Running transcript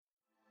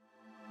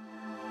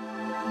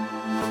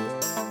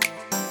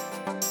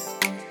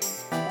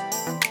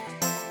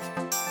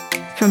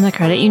From the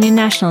Credit Union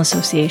National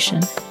Association,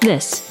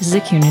 this is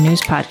the CUNA News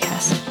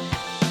Podcast.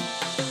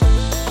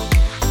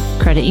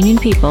 Credit union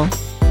people,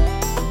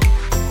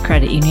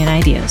 credit union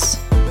ideas.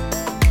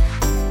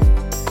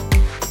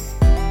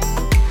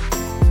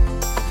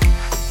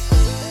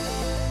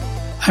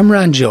 I'm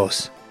Ron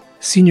Jose,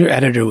 Senior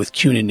Editor with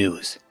CUNA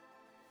News.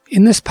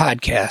 In this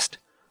podcast,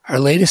 our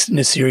latest in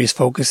a series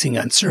focusing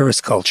on service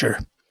culture,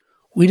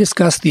 we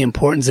discuss the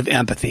importance of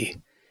empathy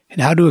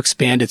and how to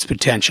expand its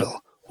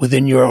potential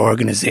within your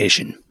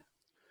organization.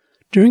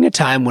 During a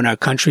time when our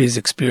country is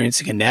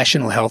experiencing a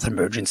national health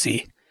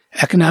emergency,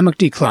 economic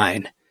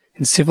decline,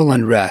 and civil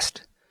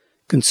unrest,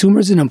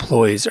 consumers and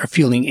employees are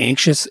feeling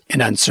anxious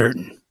and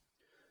uncertain.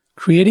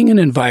 Creating an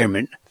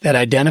environment that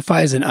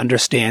identifies and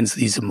understands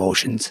these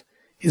emotions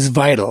is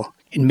vital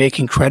in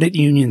making credit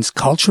unions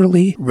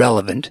culturally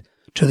relevant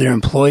to their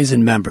employees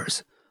and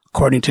members,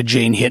 according to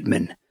Jane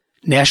Hittman,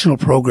 National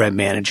Program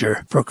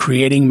Manager for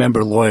Creating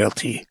Member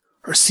Loyalty,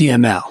 or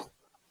CML,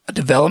 a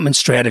development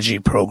strategy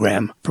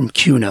program from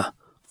CUNA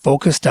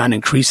focused on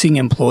increasing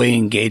employee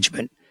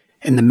engagement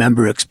and the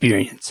member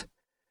experience.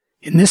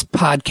 In this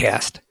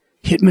podcast,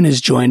 Hittman is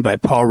joined by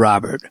Paul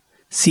Robert,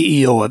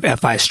 CEO of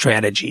FI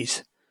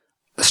Strategies,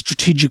 a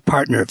strategic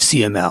partner of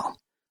CML.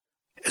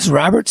 As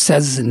Robert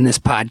says in this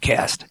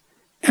podcast,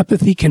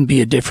 empathy can be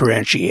a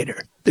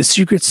differentiator, the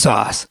secret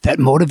sauce that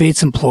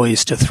motivates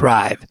employees to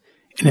thrive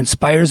and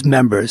inspires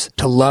members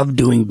to love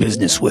doing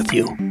business with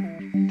you.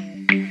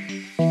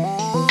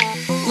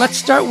 Let's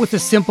start with a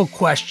simple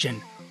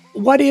question.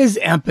 What is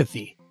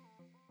empathy?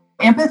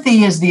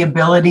 Empathy is the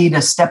ability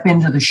to step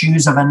into the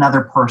shoes of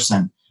another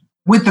person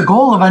with the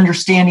goal of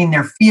understanding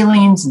their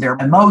feelings, their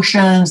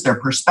emotions, their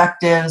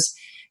perspectives,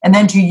 and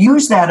then to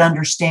use that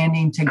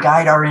understanding to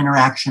guide our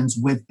interactions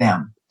with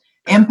them.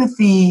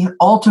 Empathy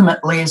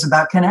ultimately is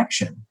about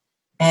connection,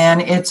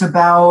 and it's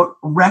about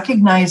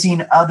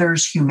recognizing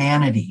others'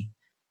 humanity,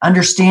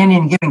 understanding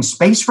and giving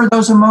space for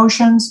those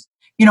emotions.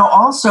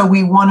 Also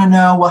we want to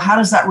know, well, how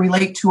does that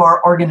relate to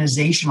our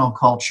organizational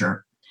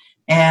culture?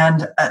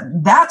 And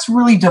that's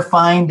really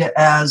defined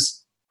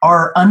as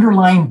our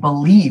underlying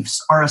beliefs,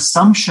 our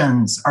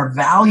assumptions, our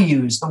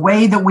values, the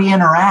way that we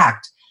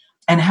interact,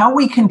 and how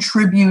we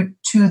contribute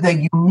to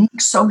the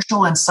unique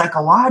social and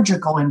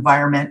psychological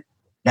environment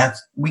that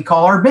we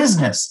call our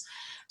business.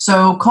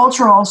 So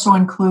culture also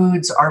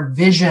includes our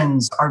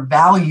visions, our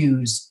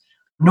values,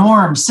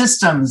 norms,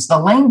 systems, the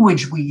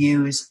language we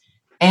use,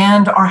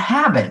 and our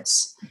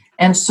habits.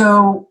 And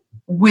so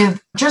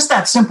with just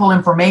that simple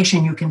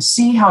information, you can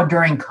see how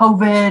during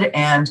COVID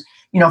and,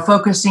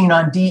 focusing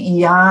on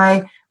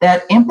DEI,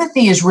 that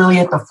empathy is really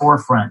at the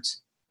forefront.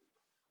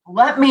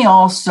 Let me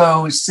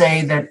also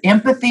say that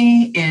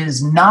empathy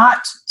is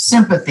not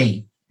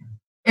sympathy.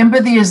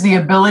 Empathy is the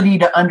ability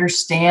to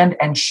understand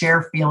and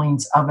share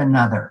feelings of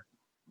another.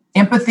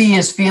 Empathy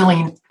is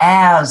feeling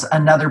as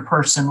another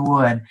person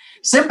would.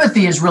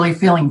 Sympathy is really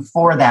feeling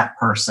for that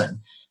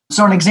person.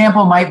 So an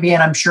example might be,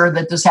 and I'm sure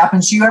that this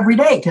happens to you every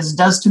day because it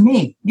does to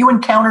me, you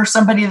encounter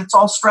somebody that's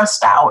all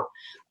stressed out.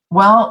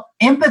 Well,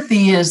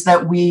 empathy is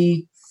that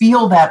we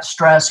feel that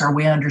stress or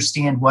we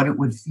understand what it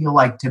would feel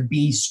like to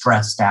be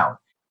stressed out.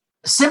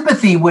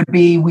 Sympathy would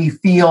be we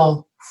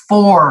feel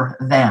for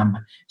them.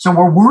 So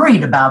we're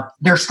worried about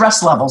their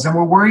stress levels and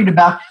we're worried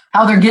about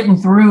how they're getting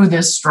through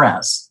this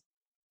stress.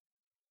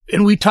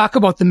 And we talk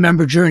about the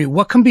member journey.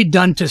 What can be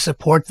done to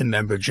support the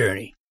member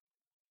journey?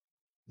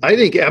 I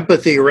think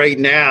empathy right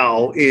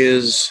now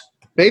is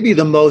maybe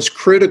the most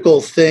critical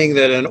thing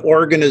that an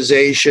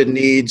organization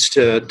needs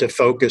to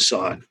focus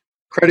on.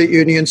 Credit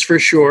unions for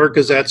sure,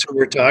 because that's who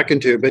we're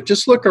talking to, but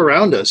just look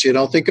around us,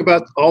 think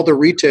about all the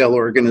retail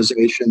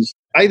organizations.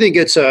 I think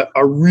it's a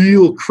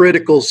real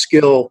critical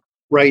skill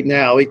right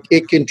now.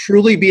 It can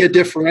truly be a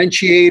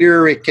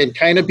differentiator. It can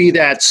kind of be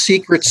that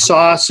secret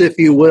sauce, if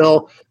you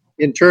will,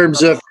 in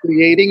terms of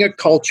creating a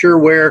culture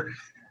where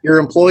your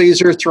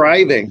employees are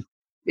thriving.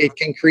 It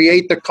can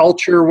create the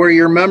culture where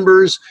your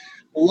members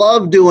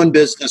love doing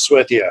business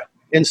with you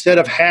instead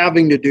of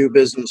having to do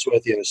business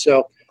with you.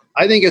 So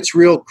I think it's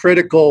real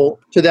critical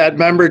to that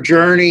member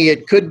journey.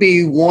 It could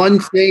be one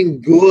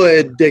thing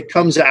good that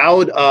comes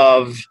out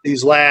of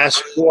these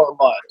last 4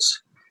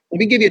 months. Let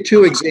me give you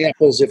 2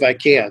 examples if I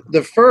can.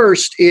 The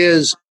first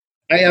is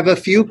I have a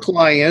few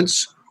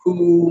clients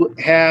who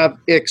have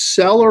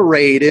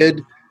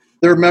accelerated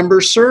their member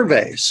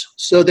surveys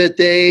so that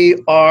they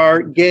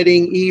are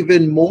getting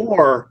even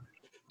more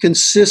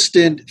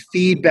consistent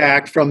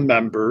feedback from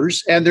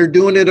members, and they're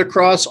doing it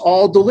across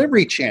all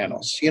delivery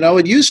channels.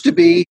 It used to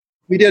be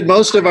we did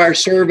most of our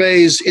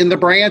surveys in the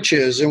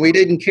branches and we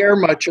didn't care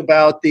much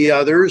about the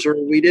others, or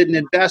we didn't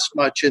invest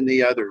much in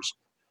the others.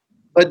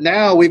 But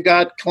now we've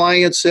got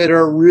clients that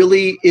are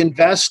really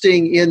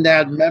investing in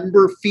that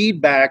member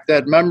feedback,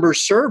 that member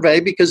survey,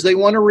 because they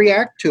want to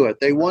react to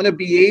it. They want to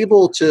be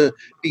able to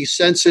be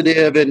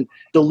sensitive and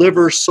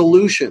deliver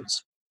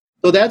solutions.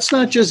 So that's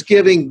not just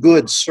giving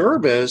good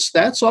service,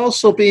 that's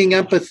also being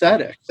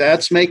empathetic.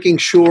 That's making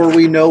sure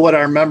we know what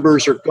our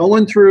members are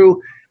going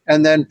through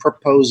and then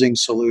proposing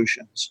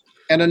solutions.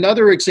 And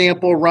another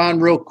example, Ron,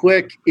 real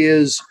quick,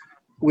 is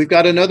we've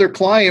got another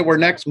client where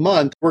next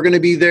month we're going to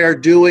be there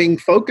doing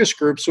focus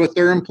groups with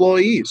their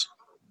employees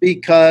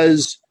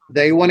because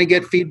they want to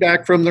get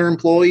feedback from their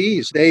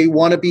employees. They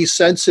want to be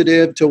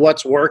sensitive to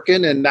what's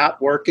working and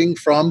not working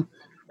from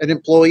an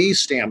employee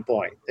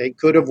standpoint. They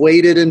could have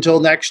waited until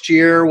next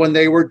year when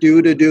they were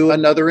due to do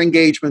another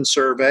engagement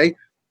survey.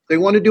 They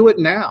want to do it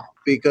now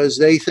because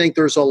they think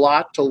there's a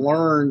lot to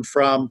learn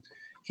from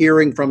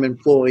hearing from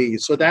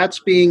employees. So that's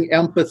being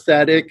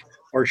empathetic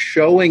or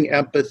showing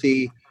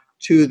empathy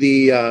to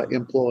the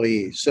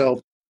employees.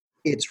 So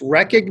it's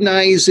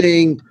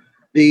recognizing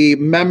the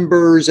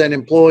members' and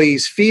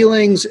employees'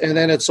 feelings, and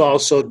then it's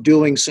also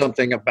doing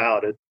something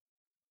about it.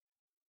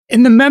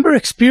 And the member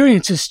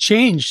experience has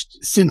changed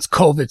since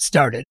COVID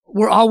started.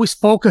 We're always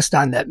focused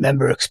on that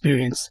member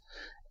experience.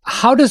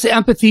 How does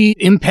empathy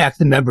impact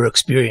the member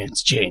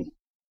experience, Jane?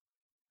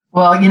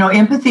 Well,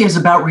 empathy is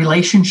about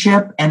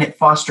relationship and it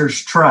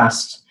fosters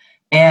trust.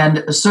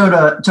 And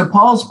so to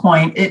Paul's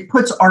point, it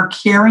puts our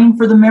caring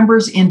for the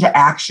members into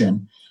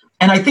action.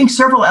 And I think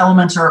several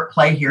elements are at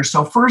play here.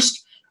 So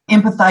first,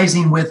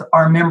 empathizing with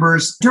our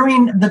members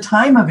during the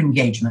time of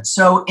engagement.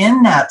 So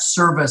in that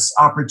service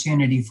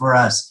opportunity for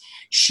us,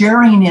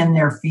 sharing in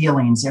their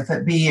feelings, if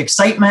it be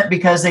excitement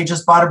because they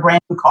just bought a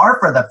brand new car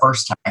for the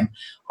first time,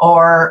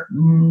 or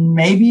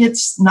maybe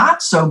it's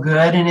not so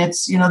good and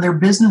it's, their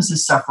business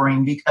is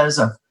suffering because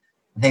of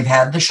they've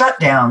had the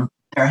shutdown,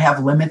 they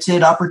have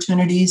limited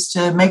opportunities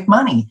to make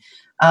money.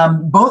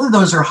 Both of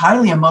those are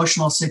highly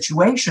emotional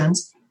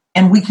situations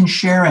and we can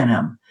share in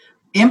them.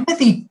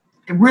 Empathy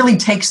really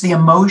takes the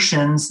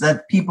emotions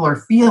that people are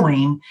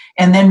feeling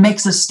and then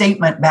makes a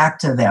statement back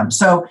to them.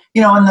 So,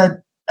 in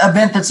the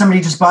event that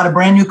somebody just bought a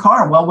brand new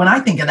car, well, when I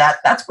think of that,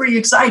 that's pretty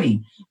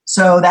exciting.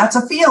 So that's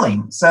a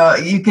feeling. So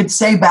you could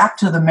say back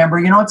to the member,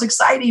 it's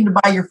exciting to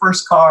buy your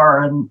first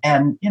car and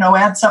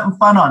add something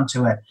fun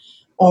onto it.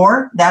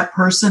 Or that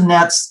person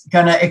that's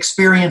going to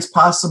experience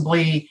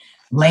possibly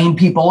laying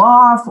people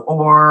off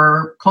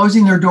or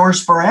closing their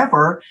doors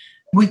forever,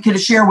 we could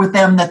share with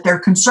them that they're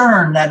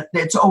concerned, that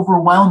it's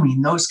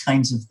overwhelming, those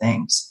kinds of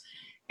things.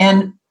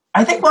 And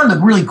I think one of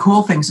the really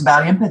cool things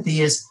about empathy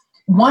is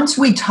once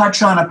we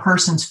touch on a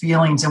person's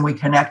feelings and we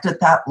connect at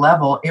that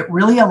level, it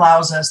really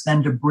allows us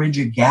then to bridge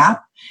a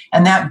gap.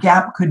 And that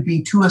gap could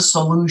be to a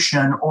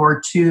solution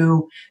or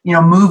to,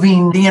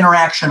 moving the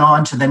interaction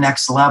on to the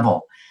next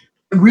level.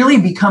 It really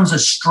becomes a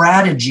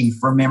strategy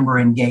for member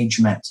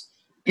engagement.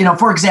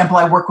 For example,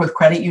 I work with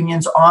credit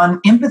unions on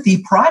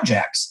empathy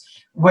projects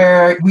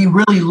where we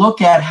really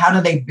look at how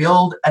do they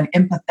build an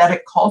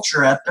empathetic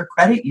culture at their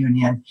credit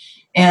union.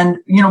 And,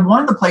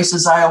 one of the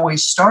places I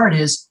always start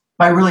is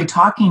by really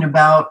talking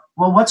about,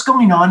 well, what's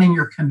going on in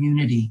your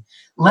community?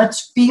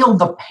 Let's feel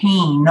the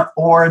pain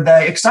or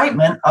the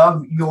excitement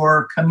of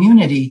your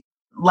community.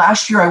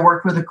 Last year, I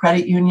worked with a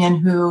credit union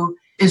who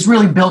is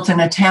really built in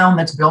a town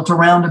that's built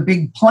around a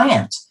big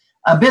plant,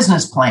 a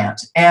business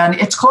plant, and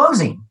it's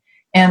closing.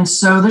 And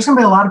so there's going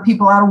to be a lot of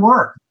people out of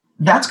work.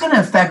 That's going to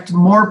affect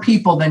more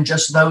people than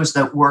just those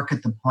that work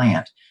at the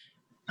plant.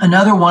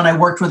 Another one, I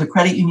worked with a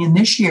credit union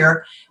this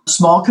year,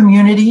 small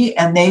community,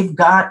 and they've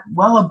got,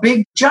 a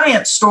big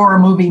giant store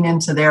moving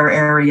into their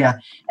area.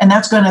 And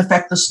that's going to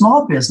affect the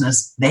small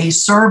business. They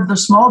serve the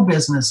small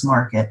business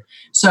market.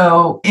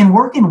 So in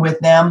working with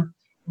them,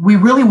 we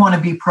really want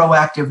to be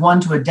proactive, one,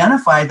 to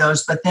identify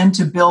those, but then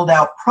to build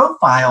out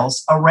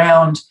profiles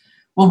around,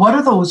 what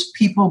are those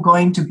people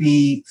going to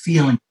be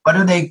feeling? What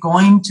are they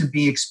going to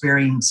be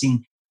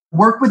experiencing?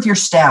 Work with your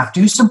staff,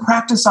 do some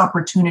practice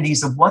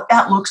opportunities of what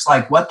that looks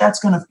like, what that's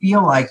going to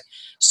feel like,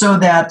 so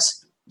that,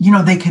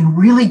 they can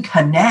really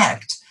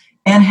connect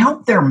and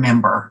help their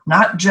member,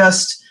 not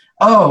just,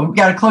 you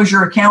got to close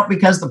your account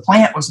because the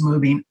plant was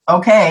moving.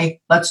 Okay,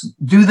 let's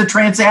do the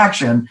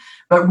transaction,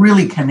 but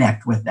really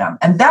connect with them.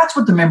 And that's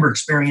what the member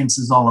experience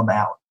is all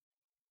about.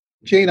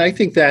 Jane, I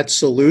think that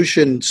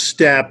solution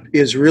step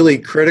is really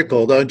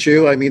critical, don't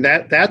you? I mean,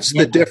 that's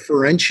the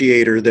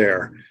differentiator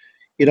there.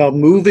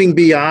 Moving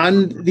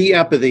beyond the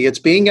empathy, it's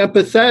being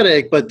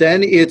empathetic, but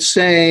then it's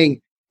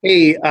saying,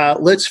 hey,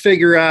 let's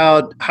figure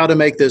out how to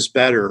make this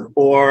better,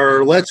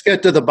 or let's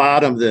get to the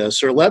bottom of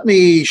this, or let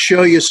me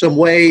show you some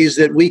ways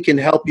that we can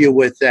help you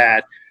with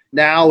that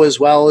now as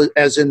well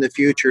as in the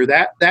future.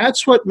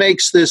 That's what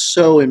makes this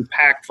so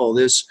impactful.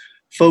 This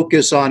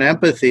focus on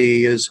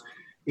empathy is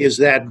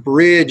that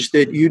bridge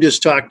that you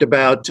just talked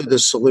about to the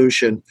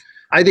solution.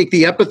 I think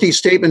the empathy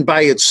statement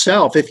by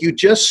itself, if you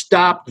just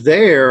stop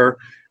there,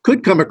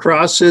 could come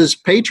across as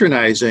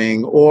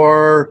patronizing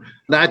or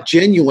not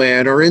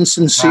genuine or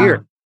insincere.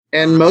 Wow.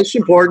 And most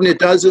important, it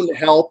doesn't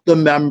help the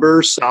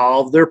member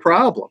solve their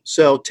problem.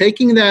 So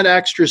taking that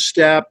extra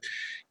step,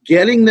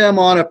 getting them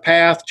on a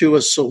path to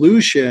a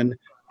solution,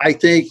 I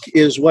think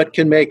is what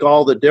can make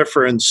all the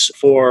difference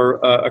for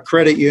a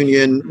credit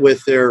union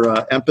with their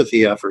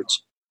empathy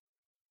efforts.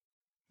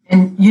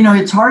 And,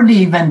 it's hard to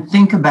even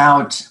think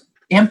about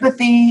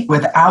empathy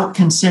without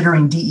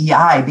considering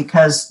DEI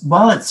because,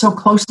 well, it's so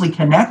closely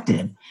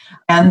connected.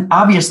 And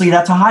obviously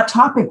that's a hot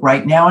topic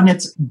right now. And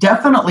it's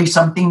definitely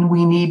something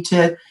we need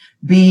to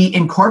be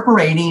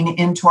incorporating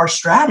into our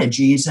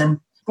strategies. And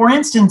for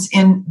instance,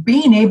 in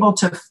being able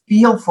to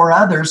feel for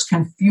others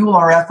can fuel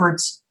our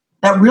efforts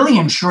that really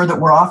ensure that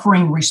we're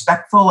offering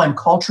respectful and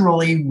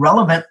culturally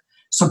relevant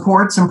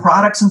supports and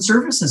products and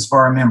services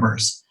for our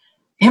members.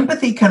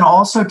 Empathy can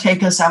also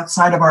take us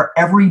outside of our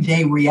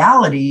everyday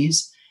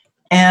realities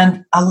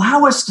and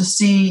allow us to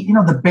see,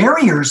 the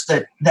barriers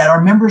that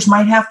our members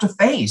might have to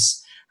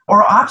face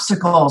or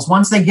obstacles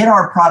once they get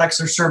our products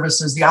or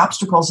services, the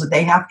obstacles that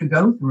they have to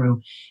go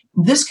through.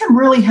 This can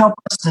really help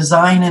us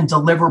design and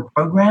deliver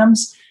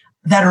programs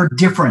that are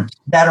different,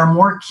 that are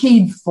more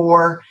keyed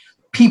for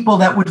people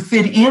that would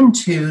fit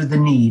into the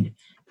need,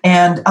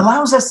 and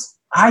allows us,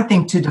 I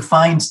think, to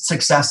define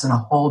success in a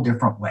whole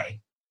different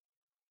way.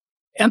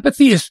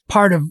 Empathy is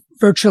part of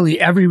virtually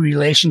every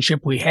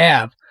relationship we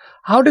have.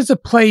 How does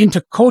it play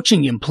into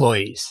coaching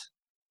employees?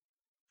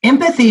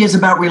 Empathy is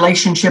about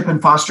relationship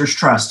and fosters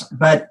trust,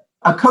 but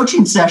a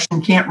coaching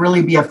session can't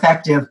really be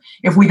effective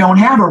if we don't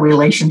have a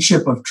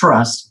relationship of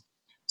trust.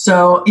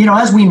 So,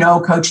 as we know,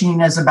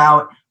 coaching is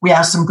about, we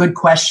ask some good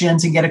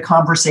questions and get a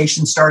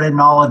conversation started and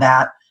all of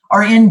that.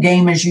 Our end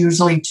game is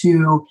usually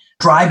to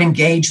drive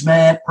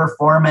engagement,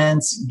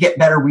 performance, get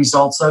better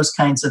results, those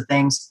kinds of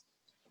things.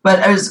 But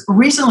I was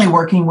recently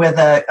working with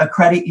a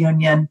credit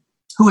union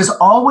who has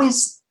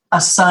always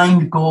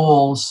assigned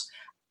goals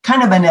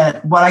kind of in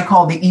what I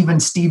call the even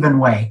Steven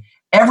way.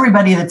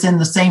 Everybody that's in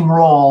the same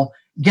role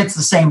gets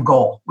the same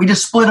goal. We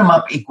just split them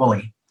up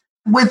equally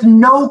with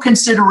no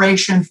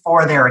consideration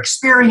for their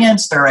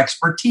experience, their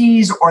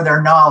expertise, or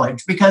their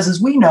knowledge. Because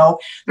as we know,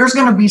 there's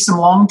going to be some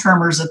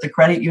long-termers at the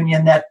credit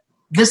union that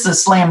this is a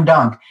slam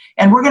dunk.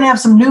 And we're going to have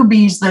some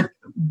newbies that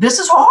this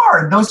is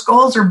hard. Those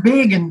goals are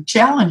big and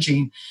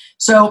challenging.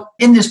 So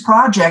in this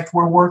project,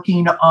 we're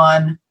working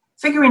on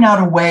figuring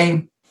out a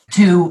way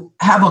to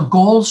have a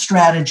goal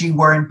strategy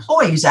where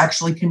employees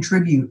actually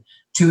contribute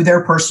to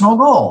their personal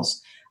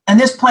goals. And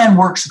this plan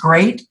works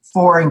great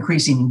for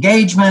increasing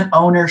engagement,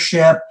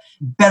 ownership,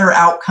 better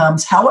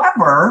outcomes.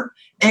 However,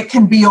 it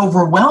can be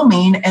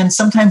overwhelming and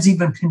sometimes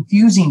even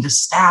confusing to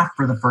staff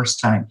for the first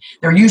time.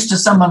 They're used to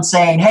someone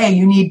saying, hey,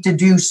 you need to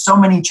do so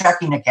many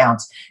checking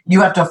accounts.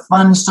 You have to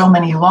fund so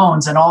many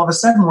loans. And all of a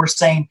sudden we're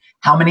saying,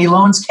 how many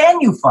loans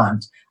can you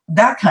fund?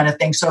 That kind of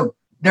thing. So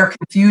they're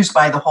confused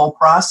by the whole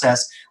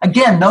process.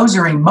 Again, those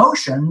are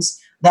emotions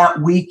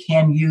that we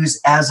can use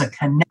as a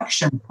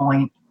connection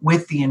point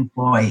with the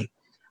employee.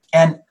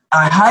 And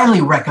I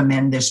highly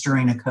recommend this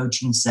during a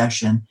coaching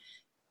session.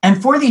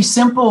 And for these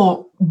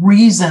simple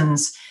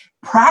reasons,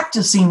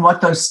 practicing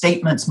what those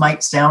statements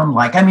might sound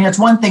like. I mean, it's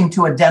one thing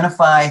to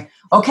identify,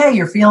 okay,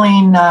 you're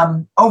feeling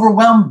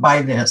overwhelmed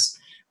by this,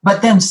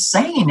 but then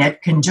saying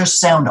it can just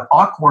sound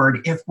awkward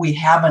if we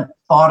haven't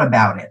thought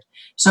about it.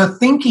 So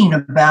thinking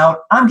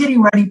about, I'm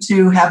getting ready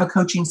to have a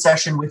coaching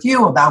session with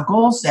you about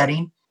goal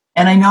setting,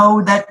 and I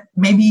know that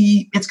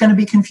maybe it's going to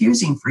be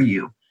confusing for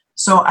you.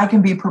 So I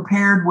can be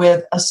prepared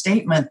with a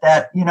statement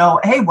that,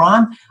 hey,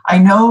 Ron, I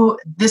know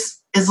this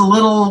is a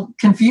little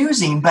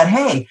confusing, but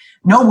hey,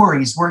 no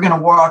worries. We're going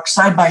to walk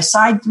side by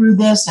side through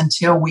this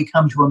until we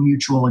come to a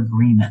mutual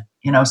agreement,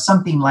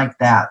 something like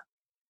that.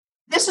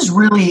 This is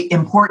really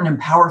important and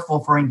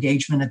powerful for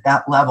engagement at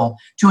that level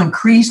to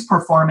increase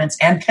performance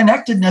and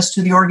connectedness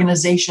to the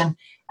organization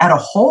at a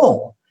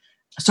whole.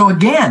 So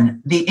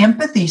again, the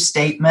empathy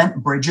statement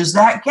bridges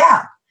that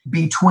gap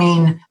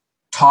between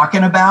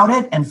talking about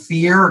it and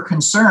fear or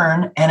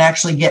concern and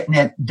actually getting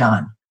it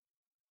done.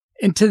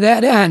 And to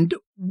that end,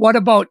 what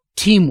about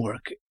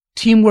teamwork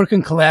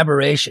and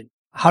collaboration?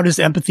 How does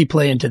empathy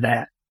play into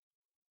that?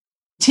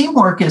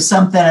 Teamwork is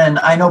something, and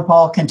I know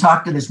Paul can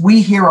talk to this,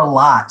 we hear a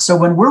lot. So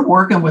when we're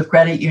working with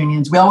credit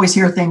unions, we always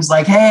hear things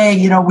like, hey,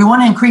 we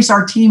want to increase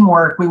our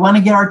teamwork. We want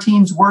to get our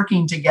teams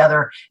working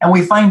together. And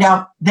we find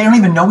out they don't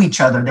even know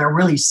each other. They're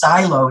really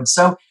siloed.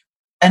 So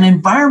an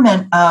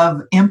environment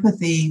of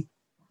empathy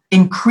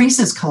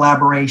increases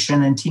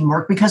collaboration and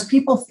teamwork because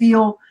people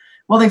feel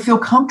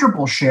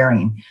comfortable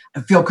sharing.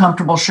 Feel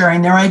comfortable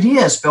sharing their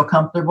ideas, feel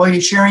comfortable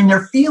sharing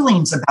their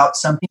feelings about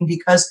something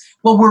because,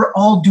 we're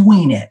all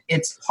doing it.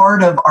 It's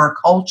part of our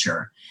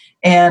culture.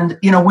 And,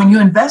 when you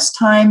invest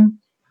time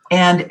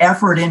and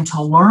effort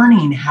into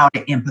learning how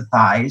to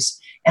empathize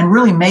and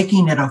really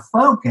making it a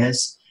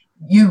focus,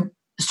 you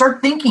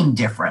start thinking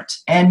different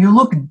and you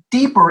look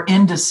deeper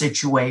into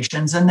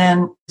situations, and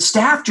then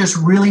staff just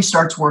really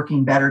starts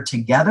working better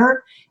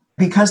together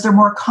because they're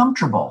more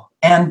comfortable,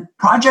 and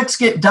projects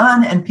get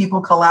done and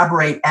people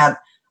collaborate at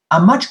a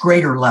much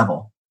greater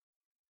level.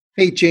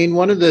 Hey, Gene,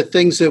 one of the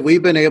things that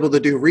we've been able to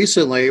do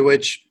recently,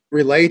 which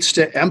relates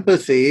to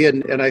empathy,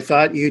 and I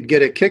thought you'd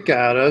get a kick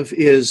out of,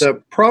 is a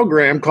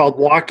program called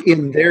Walk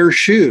in Their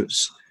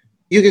Shoes.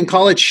 You can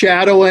call it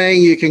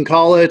shadowing, you can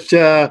call it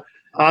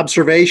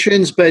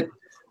observations, but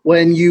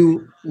when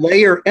you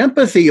layer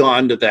empathy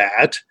onto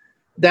that,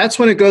 that's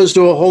when it goes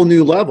to a whole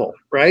new level,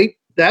 right?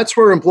 that's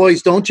where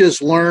employees don't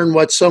just learn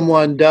what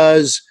someone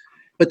does,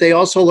 but they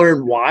also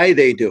learn why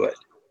they do it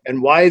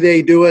and why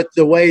they do it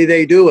the way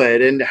they do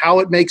it and how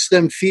it makes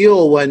them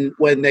feel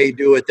when they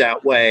do it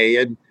that way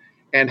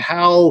and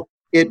how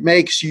it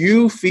makes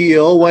you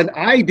feel when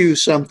I do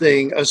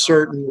something a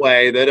certain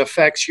way that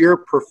affects your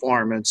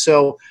performance.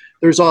 So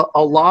there's a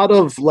lot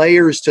of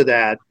layers to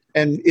that.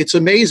 And it's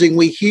amazing.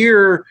 We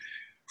hear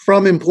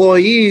from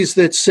employees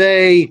that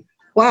say,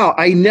 wow,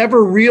 I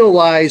never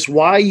realized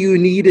why you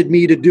needed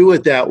me to do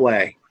it that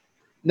way.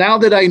 Now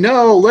that I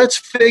know, let's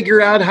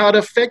figure out how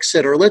to fix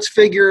it, or let's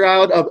figure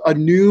out a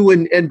new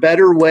and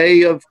better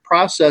way of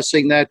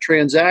processing that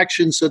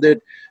transaction so that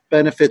it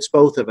benefits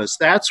both of us.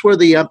 That's where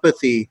the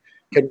empathy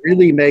can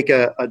really make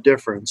a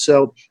difference.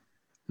 So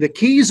the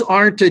keys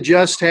aren't to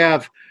just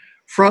have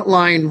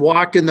frontline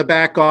walk in the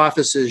back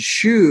office's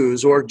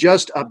shoes or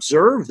just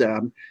observe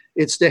them.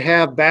 It's to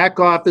have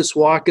back office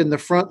walk in the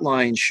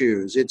frontline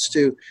shoes. It's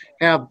to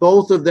have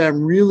both of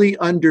them really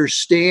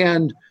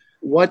understand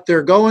what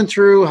they're going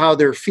through, how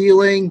they're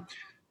feeling.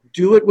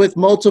 Do it with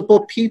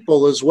multiple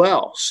people as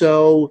well.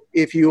 So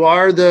if you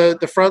are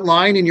the front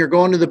line and you're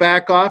going to the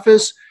back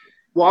office,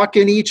 walk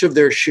in each of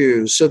their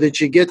shoes so that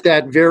you get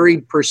that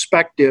varied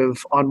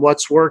perspective on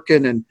what's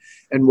working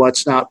and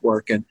what's not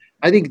working.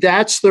 I think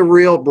that's the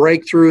real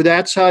breakthrough.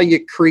 That's how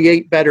you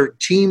create better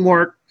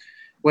teamwork.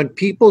 When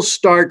people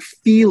start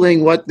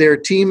feeling what their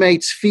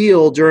teammates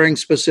feel during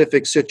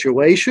specific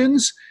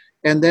situations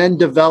and then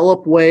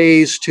develop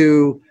ways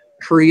to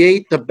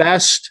create the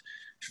best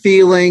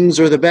feelings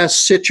or the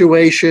best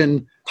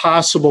situation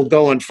possible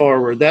going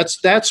forward,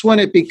 that's when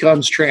it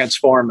becomes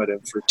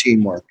transformative for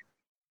teamwork.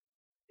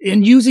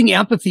 In using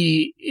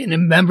empathy in a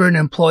member and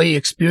employee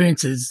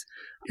experiences,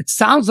 it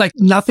sounds like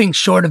nothing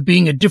short of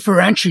being a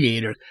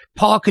differentiator.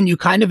 Paul, can you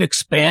kind of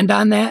expand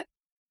on that?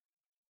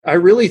 I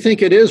really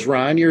think it is,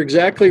 Ron. You're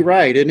exactly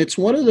right. And it's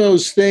one of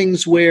those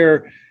things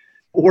where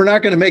we're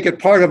not going to make it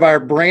part of our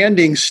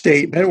branding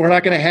statement. We're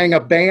not going to hang a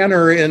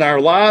banner in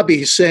our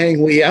lobby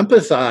saying we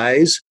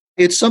empathize.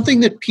 It's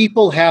something that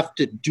people have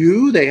to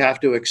do. They have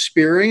to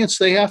experience.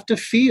 They have to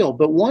feel.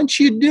 But once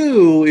you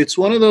do, it's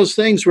one of those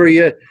things where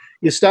you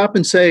stop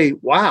and say,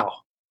 wow.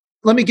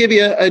 Let me give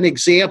you an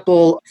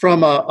example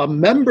from a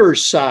member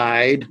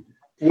side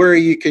where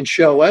you can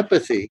show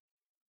empathy.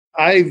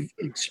 I've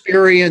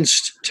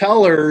experienced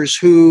tellers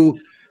who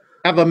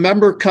have a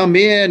member come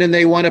in and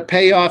they want to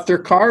pay off their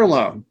car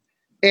loan.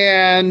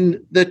 And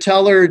the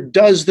teller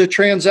does the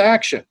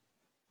transaction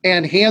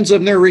and hands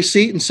them their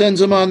receipt and sends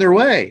them on their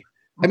way.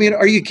 I mean,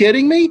 are you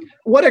kidding me?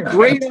 What a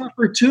great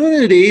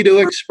opportunity to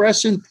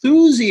express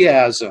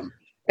enthusiasm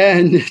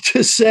and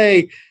to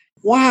say,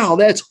 wow,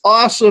 that's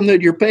awesome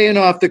that you're paying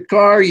off the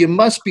car. You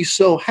must be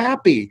so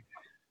happy.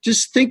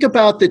 Just think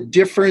about the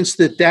difference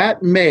that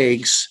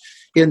makes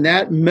in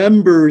that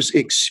member's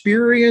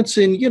experience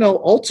and,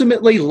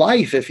 ultimately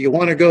life, if you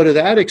want to go to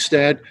that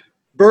extent,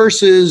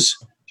 versus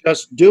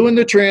just doing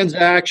the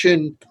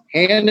transaction,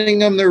 handing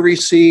them the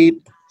receipt,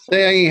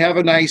 saying have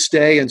a nice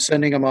day and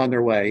sending them on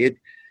their way.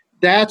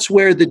 That's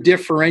where the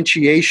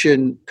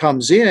differentiation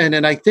comes in.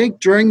 And I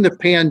think during the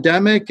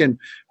pandemic and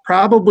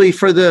probably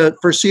for the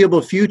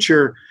foreseeable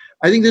future,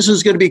 I think this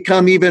is going to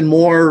become even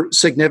more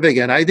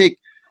significant. I think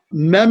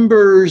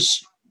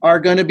members are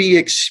going to be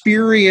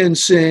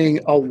experiencing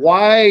a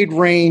wide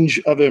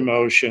range of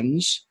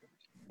emotions.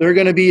 They're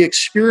going to be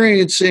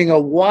experiencing a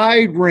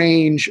wide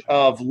range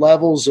of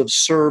levels of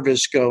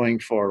service going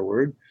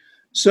forward.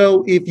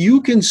 So if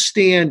you can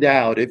stand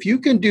out, if you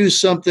can do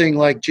something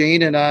like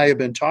Jane and I have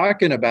been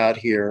talking about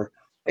here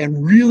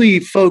and really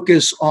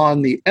focus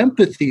on the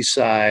empathy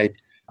side,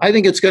 I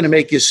think it's going to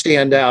make you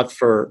stand out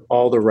for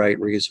all the right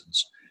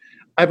reasons.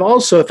 I've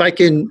also, if I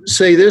can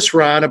say this,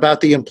 Ron,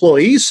 about the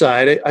employee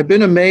side, I've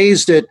been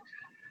amazed at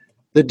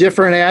the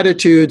different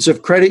attitudes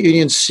of credit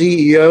union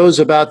CEOs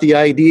about the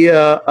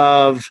idea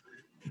of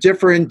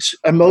different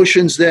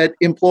emotions that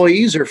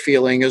employees are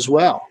feeling as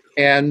well.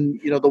 And,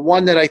 the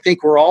one that I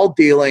think we're all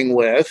dealing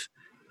with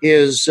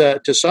is,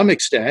 to some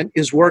extent,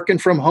 is working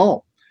from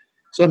home.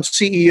 Some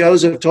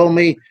CEOs have told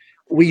me,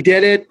 we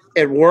did it,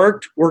 it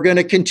worked, we're going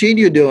to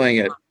continue doing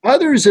it.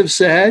 Others have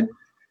said,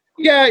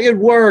 yeah, it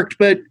worked,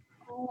 but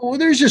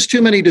there's just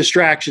too many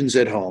distractions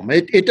at home.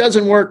 It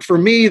doesn't work for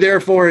me,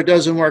 therefore it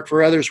doesn't work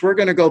for others. We're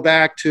going to go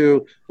back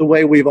to the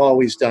way we've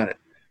always done it.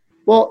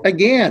 Well,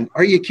 again,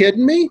 are you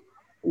kidding me?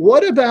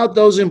 What about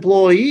those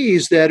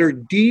employees that are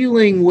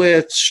dealing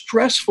with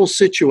stressful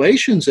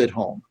situations at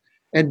home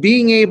and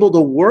being able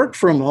to work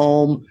from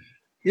home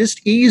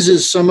just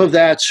eases some of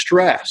that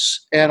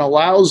stress and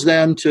allows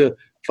them to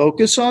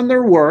focus on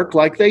their work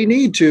like they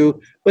need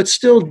to, but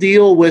still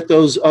deal with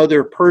those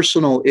other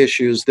personal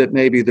issues that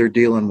maybe they're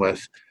dealing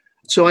with.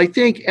 So I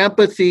think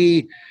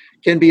empathy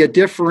can be a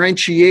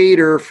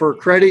differentiator for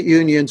credit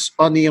unions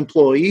on the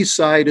employee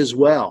side as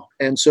well.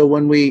 And so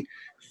when we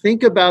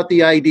think about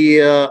the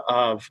idea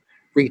of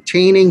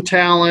retaining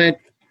talent,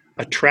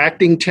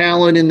 attracting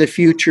talent in the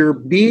future,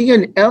 being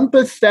an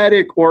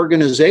empathetic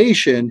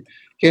organization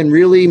can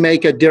really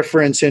make a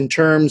difference in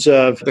terms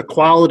of the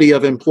quality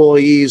of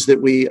employees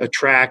that we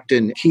attract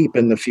and keep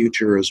in the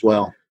future as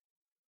well.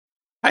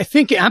 I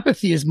think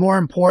empathy is more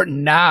important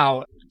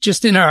now,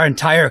 just in our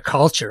entire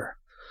culture,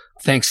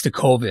 thanks to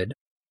COVID.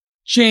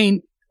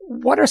 Jane,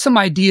 what are some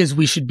ideas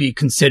we should be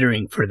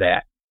considering for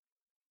that?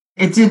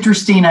 It's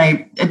interesting.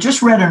 I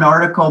just read an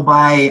article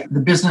by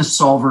the Business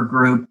Solver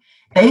Group.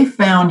 They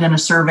found in a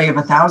survey of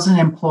 1,000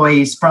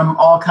 employees from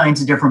all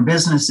kinds of different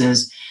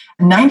businesses,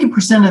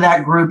 90% of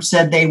that group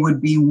said they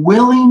would be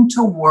willing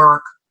to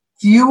work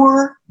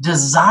fewer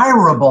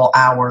desirable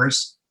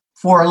hours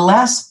for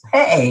less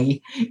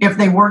pay if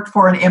they worked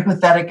for an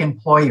empathetic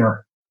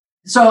employer.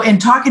 So in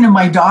talking to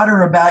my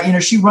daughter about,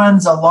 she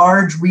runs a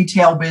large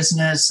retail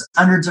business,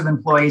 hundreds of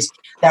employees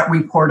that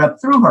report up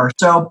through her.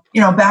 So,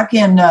 back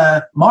in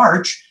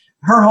March,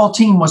 her whole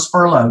team was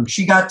furloughed.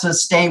 She got to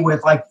stay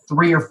with like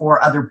 3 or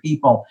 4 other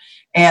people.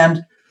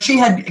 And she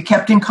had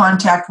kept in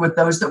contact with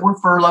those that were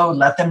furloughed,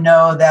 let them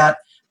know that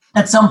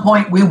at some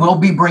point we will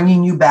be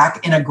bringing you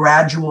back in a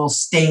gradual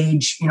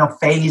stage,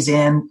 phase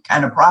in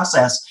kind of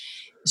process.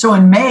 So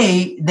in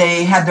May,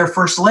 they had their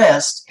first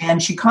list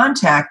and she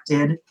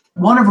contacted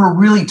one of her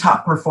really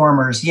top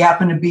performers. He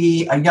happened to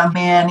be a young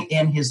man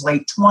in his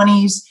late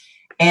 20s.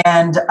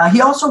 And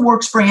he also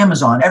works for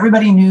Amazon.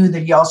 Everybody knew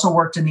that he also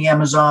worked in the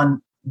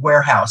Amazon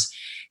warehouse.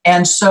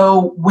 And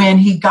so when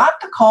he got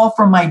the call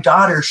from my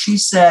daughter, she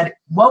said,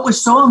 what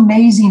was so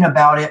amazing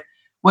about it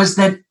was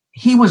that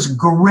he was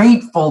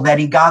grateful that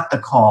he got the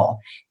call.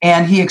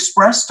 And he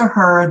expressed to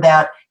her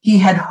that he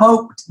had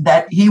hoped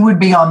that he would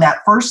be on that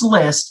first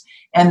list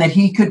and that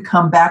he could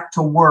come back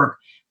to work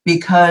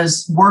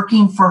because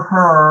working for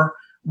her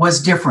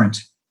was different.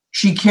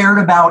 She cared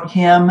about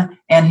him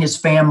and his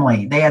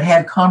family. They had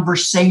had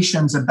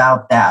conversations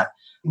about that.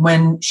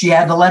 When she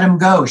had to let him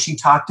go, she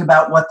talked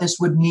about what this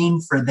would mean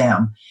for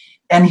them.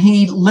 And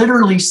he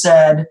literally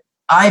said,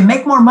 I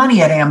make more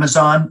money at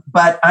Amazon,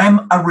 but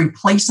I'm a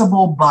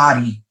replaceable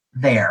body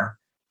there.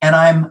 And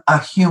I'm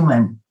a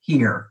human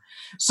here.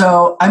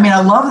 So,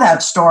 I love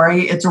that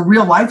story. It's a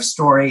real life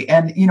story.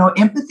 And,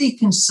 empathy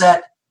can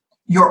set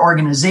your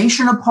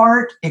organization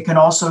apart. It can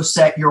also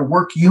set your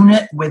work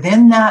unit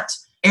within that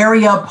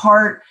area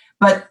apart.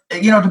 But,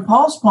 to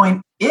Paul's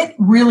point, it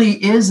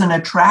really is an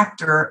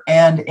attractor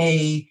and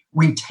a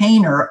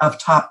retainer of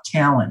top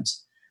talent.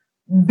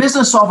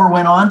 Business Solver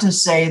went on to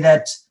say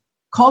that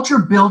culture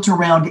built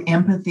around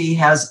empathy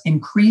has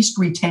increased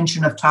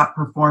retention of top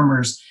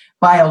performers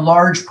by a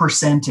large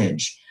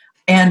percentage.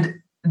 And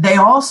they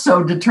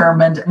also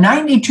determined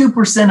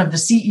 92% of the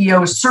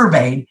CEOs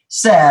surveyed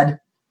said,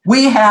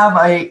 we have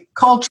a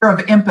culture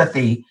of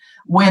empathy.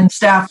 When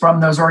staff from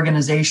those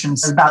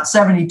organizations, about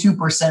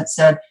 72%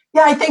 said,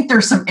 yeah, I think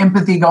there's some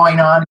empathy going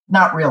on.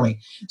 Not really.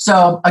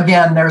 So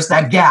again, there's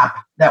that gap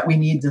that we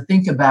need to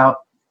think about.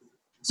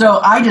 So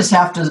I just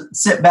have to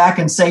sit back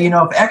and say,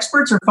 if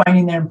experts are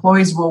finding that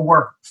employees will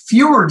work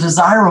fewer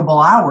desirable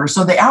hours,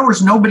 so the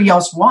hours nobody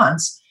else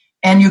wants,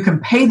 and you can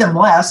pay them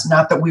less,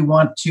 not that we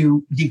want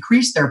to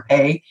decrease their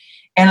pay,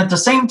 and at the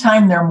same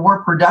time, they're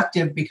more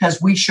productive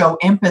because we show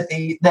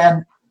empathy,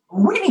 then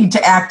we need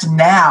to act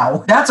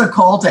now. That's a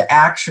call to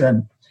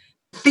action.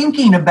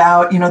 Thinking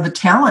about, the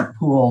talent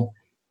pool,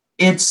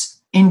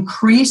 it's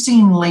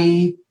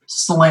increasingly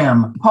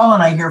slim. Paul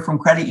and I hear from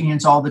credit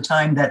unions all the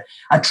time that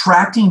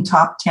attracting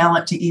top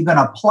talent to even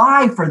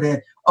apply for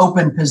the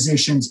open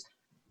positions,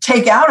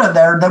 take out of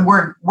there that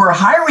we're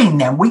hiring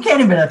them. We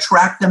can't even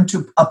attract them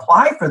to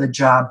apply for the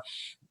job.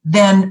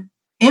 Then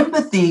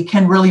empathy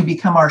can really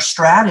become our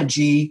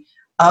strategy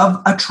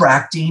of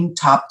attracting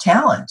top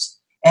talent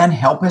and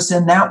help us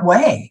in that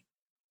way.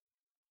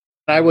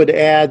 I would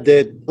add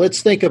that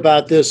let's think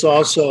about this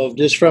also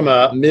just from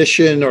a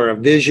mission or a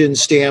vision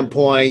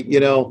standpoint.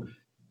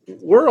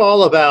 We're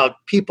all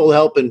about people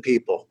helping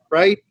people,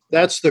 right?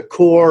 That's the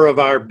core of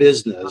our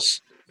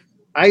business.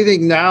 I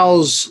think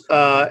now's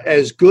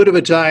as good of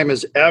a time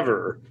as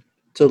ever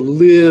to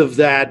live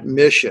that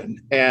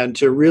mission and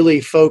to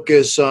really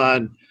focus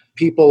on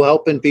people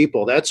helping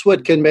people. That's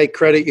what can make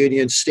credit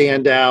unions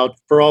stand out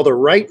for all the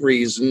right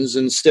reasons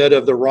instead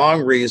of the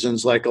wrong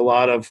reasons like a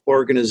lot of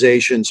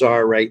organizations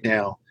are right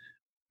now.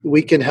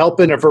 We can help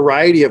in a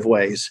variety of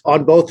ways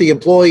on both the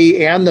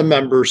employee and the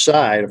member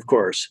side, of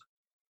course.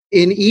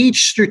 In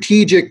each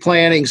strategic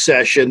planning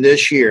session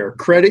this year,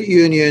 credit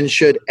unions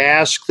should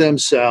ask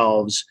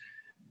themselves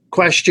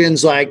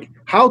questions like,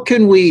 how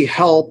can we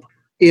help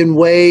in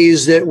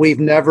ways that we've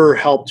never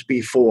helped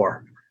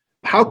before?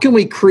 How can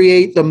we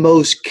create the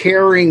most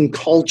caring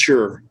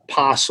culture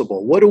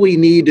possible? What do we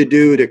need to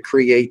do to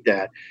create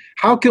that?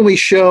 How can we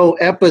show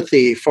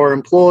empathy for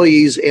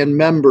employees and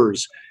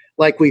members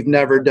like we've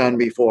never done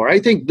before? I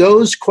think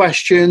those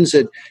questions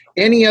and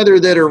any other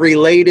that are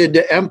related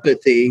to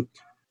empathy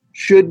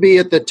should be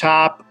at the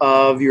top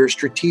of your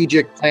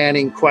strategic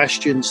planning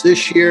questions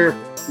this year,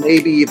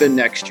 maybe even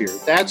next year.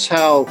 That's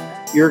how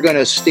you're going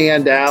to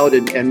stand out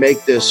and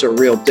make this a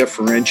real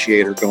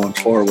differentiator going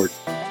forward.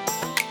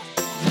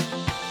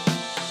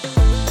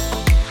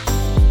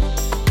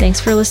 Thanks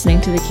for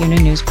listening to the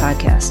CUNA News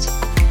Podcast.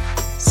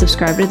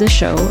 Subscribe to the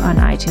show on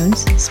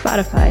iTunes,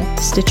 Spotify,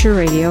 Stitcher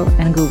Radio,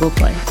 and Google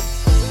Play.